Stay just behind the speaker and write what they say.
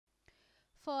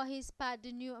For his part,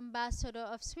 the new ambassador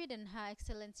of Sweden, Her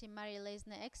Excellency Marie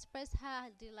Leissner, expressed her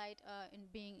delight in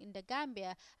being in the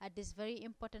Gambia at this very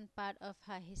important part of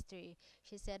her history.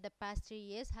 She said the past 3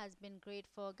 years has been great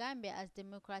for Gambia as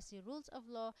democracy, rules of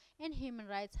law, and human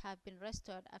rights have been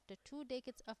restored after 2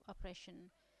 decades of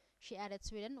oppression. She added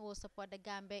Sweden will support the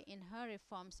Gambia in her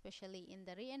reforms, especially in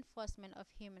the reinforcement of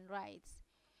human rights.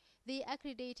 The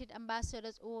accredited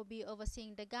ambassadors will be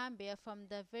overseeing the Gambia from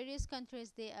the various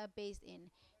countries they are based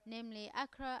in, namely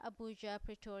Accra, Abuja,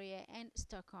 Pretoria, and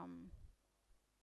Stockholm.